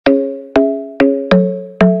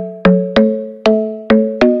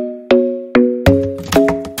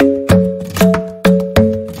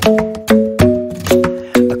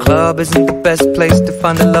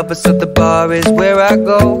lover, so the bar is where I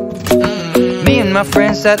go. Me and my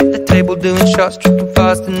friends at the table doing shots, tripping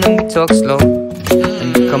fast, and then we talk slow.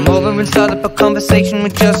 And you come over and start up a conversation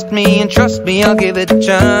with just me, and trust me, I'll give it a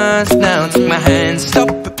chance. Now take my hand, stop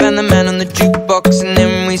it, and the man on the jukebox, and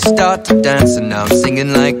then we start to dance. And now I'm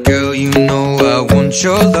singing like, girl, you know I want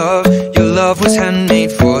your love. Your love was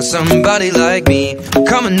handmade for somebody like me.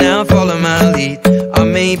 Come on now, follow my lead. I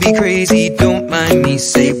may be crazy, don't mind me.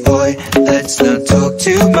 Say, boy, let's not talk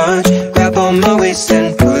too much. Grab on my waist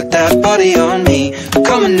and put that body on me.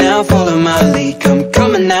 Come on now, follow my lead.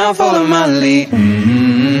 Come on now, follow my lead.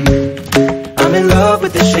 I'm in love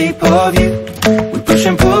with the shape of you. We push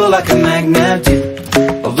and pull like a magnet do.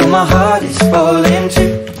 Although my heart is falling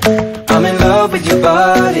too. I'm in love with your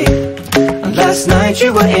body. And last night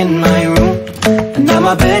you were in my room, and now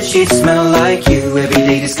my bedsheets smell like you. Every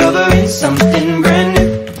day discovering something brand new.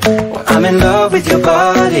 Well, I'm in love with your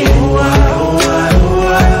body.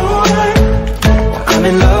 I'm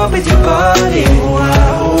in love with your body.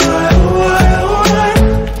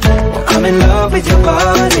 I'm in love with your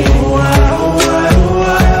body.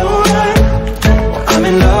 I'm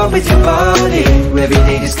in love with your body. Every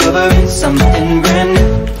day discovering something brand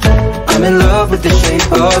new. I'm in love with the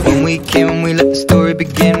shape of you. When we came, we let the story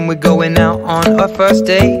begin. We're going out on our first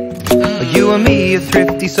date. You and me are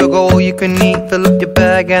thrifty, so go all you can eat. Fill up your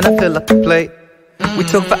bag and I fill up the plate. We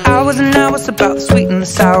talk for hours and hours about the sweet and the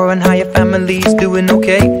sour, and how your family's doing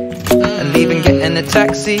okay. And leaving, getting a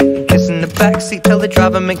taxi, kissing the backseat, tell the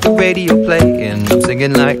driver make the radio play. And I'm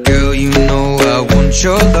singing like, girl, you know I want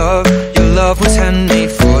your love. Your love was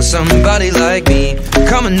handmade for somebody like me.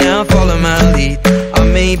 Come on now, follow my lead. I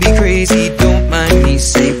may be crazy, don't mind me.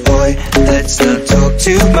 Say, boy, let's not talk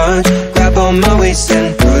too much. Grab on my waist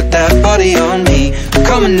and put that body on me.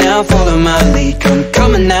 Come on now, follow my lead.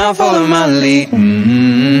 Come on now, follow my lead.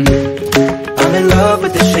 I'm in love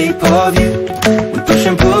with the shape of you. We push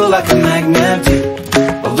and pull like a magnet do.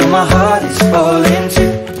 Although my heart is falling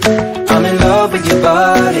too. I'm in love with your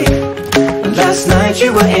body. Last night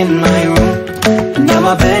you were in my room, and now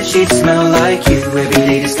my bedsheets smell like you. Every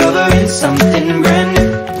day discovering something brand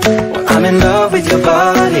new. Well, I'm in love with your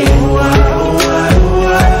body.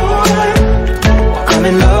 I'm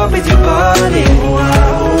in love with your body.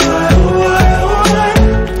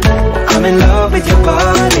 I'm in love with your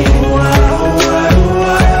body.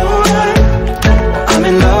 I'm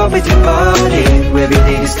in love with your body. Every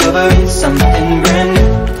day discovering something brand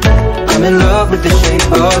new. I'm in love with the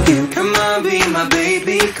shape of you. Come on, be my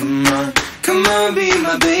baby, come on. Come on, be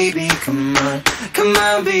my baby, come on. Come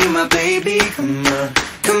on, be my baby, come on.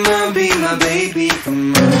 Come on, be my baby,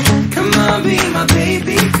 come on. Come on, be my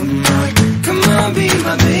baby, come on. Come on, be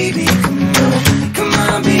my baby, come on. Come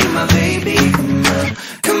on, be my baby, come on.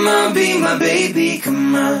 Come on, be my baby,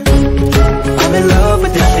 come on. I'm in love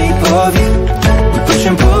with the shape of you. We push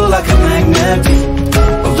and pull like a magnet do.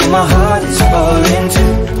 Although my heart is falling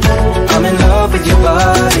too. I'm in love with your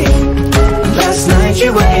body. Last night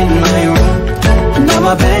you were in my room, and now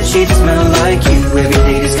my bedsheets smell like you. Every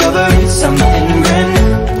day discovering something brand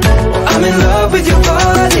new. Well, I'm in love with your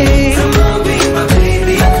body. Come on, be my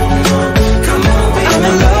baby, come on. Come on, be I'm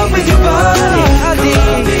in love with your body. Come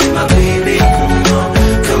on, be my baby, come on.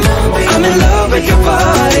 Come on, be I'm in love with your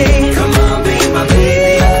body. Come on, be my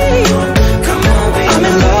baby, come on. Come on, be I'm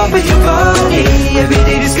in love with your body. Every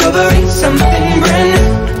day discovering something brand new.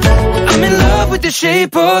 I'm in love with the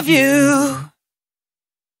shape of you.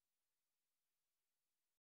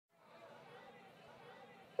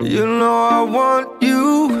 You know I want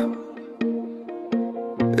you.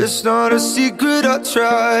 It's not a secret I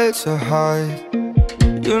try to hide.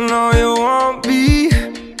 You know you want me,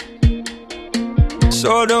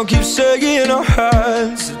 so don't keep saying our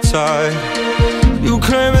hands are tied. You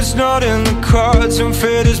claim it's not in the cards, and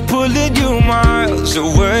fate is pulling you miles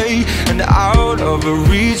away and out of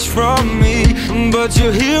reach from me. But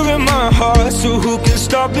you're here in my heart, so who can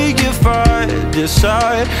stop me if I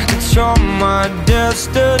decide that you're my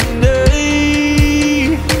destiny?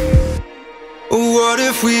 What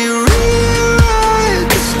if we rewrite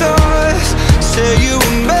the stars? Say you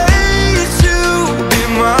were made to be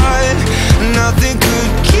mine. Nothing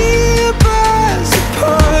could keep us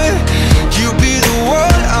apart. You'd be the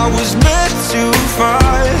one I was meant to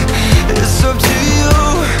find. It's up to you,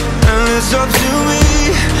 and it's up to me.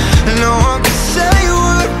 No one can say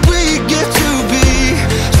what we get to be.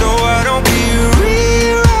 So why don't we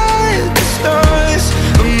rewrite the stars?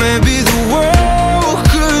 Maybe the world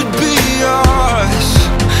could be ours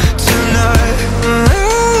tonight.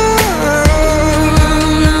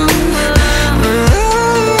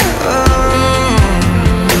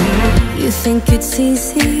 You think it's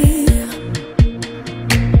easy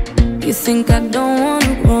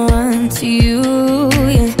to you,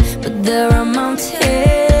 yeah. But there are mountains,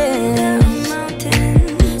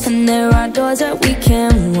 and there are doors that we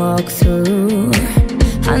can walk through.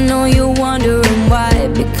 I know you're wondering why,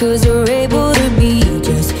 because we're able to be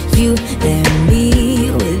just you and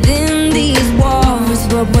me within these walls.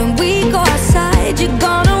 But when we go outside, you're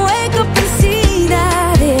gonna wake up and see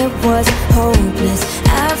that it was hopeless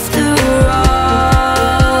after all.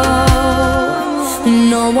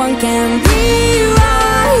 No one can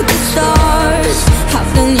rewrite the stars. How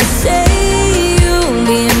can you say you'll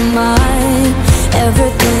be mine?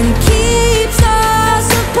 Everything keeps us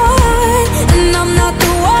apart, and I'm not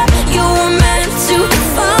the one you were meant to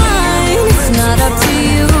find. It's not up to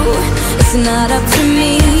you, it's not up to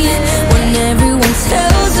me, when everyone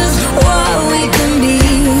tells us what we can be.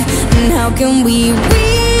 And how can we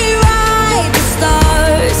rewrite the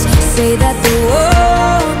stars? Say that the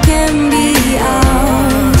world can be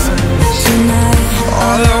ours tonight.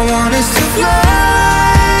 All I want is to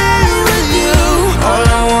fly with you. All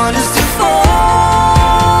I want is to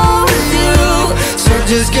fall with you. So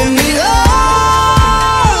just give me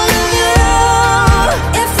all of you.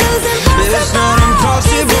 If it's impossible, It's not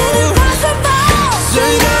impossible.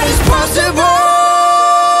 Say that it's possible.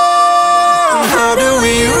 How do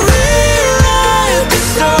we rewrite the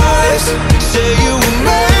stars? Say you were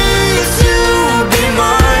made to be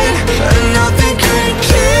mine, and nothing can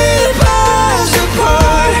keep us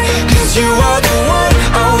apart. 'Cause you are the one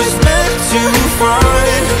I was meant to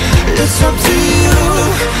find. It's up to you,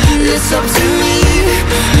 it's up to me.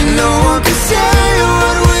 No one can say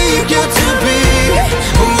what we get to be.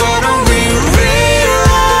 Why don't we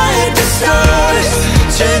rewrite the stars,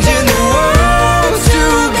 changing the world to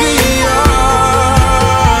be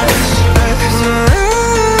ours?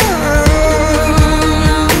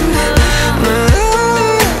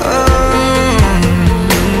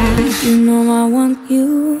 you know I want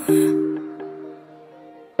you.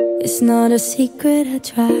 It's not a secret I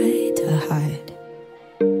try to hide,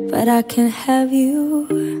 but I can't have you.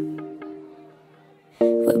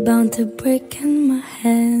 We're bound to break and my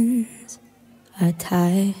hands are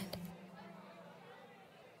tied.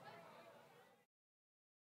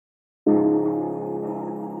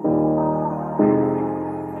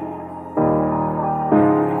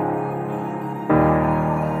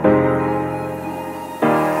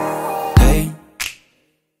 Hey,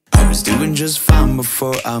 I was doing just fine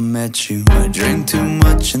before I met you. I drink too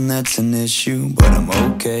much and that's an issue, but I'm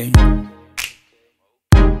okay.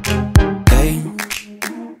 Hey,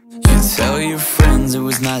 you tell your friends it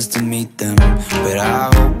was nice to meet them, but I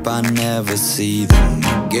hope I never see them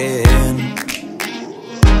again.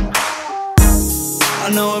 I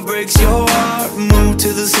know it breaks your heart. Moved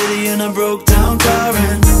to the city in a broke down car,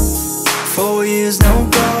 and 4 years no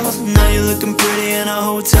calls. Now you're looking pretty in a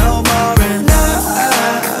hotel bar, and I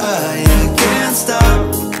can't stop.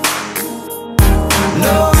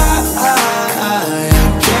 No, I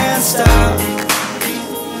can't stop.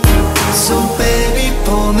 So baby,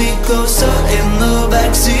 pull me closer in the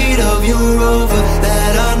backseat of your Rover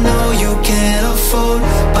that I know you can't afford.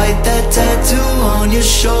 Bite that tattoo on your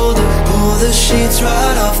shoulder. Pull the sheets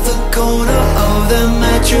right off the corner of the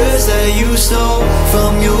mattress that you stole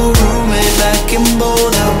from your roommate back in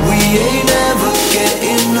Boulder. We ain't never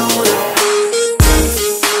getting older.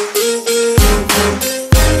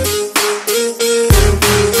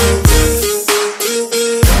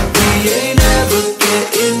 We ain't never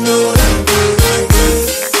getting older.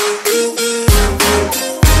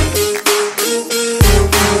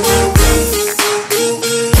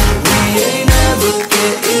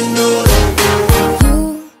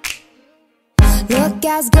 Look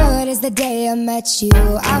as good as the day I met you.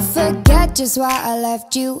 I forget just why I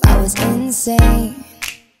left you. I was insane.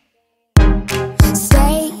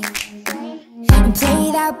 Stay and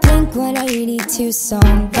play that Blink-182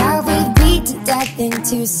 song that we beat to death in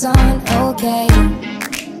Tucson. Okay.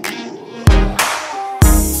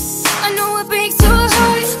 I know it breaks your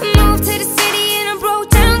heart. Moved to the city in a broke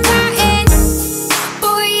down car, and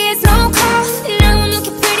 4 years no call. Now I'm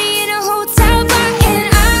looking pretty in a hotel bar, and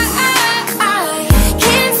I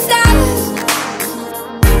can't stop.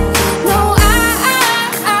 No,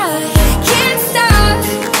 I can't stop.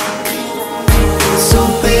 So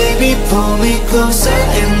baby, pull me closer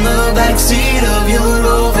in the backseat of your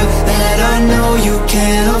Rover that I know you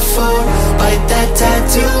can't afford. Bite that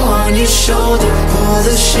tattoo on your shoulder. Pull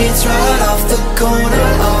the sheets right off the corner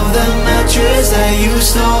of the mattress that you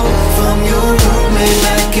stole from your roommate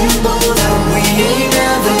back in Boulder.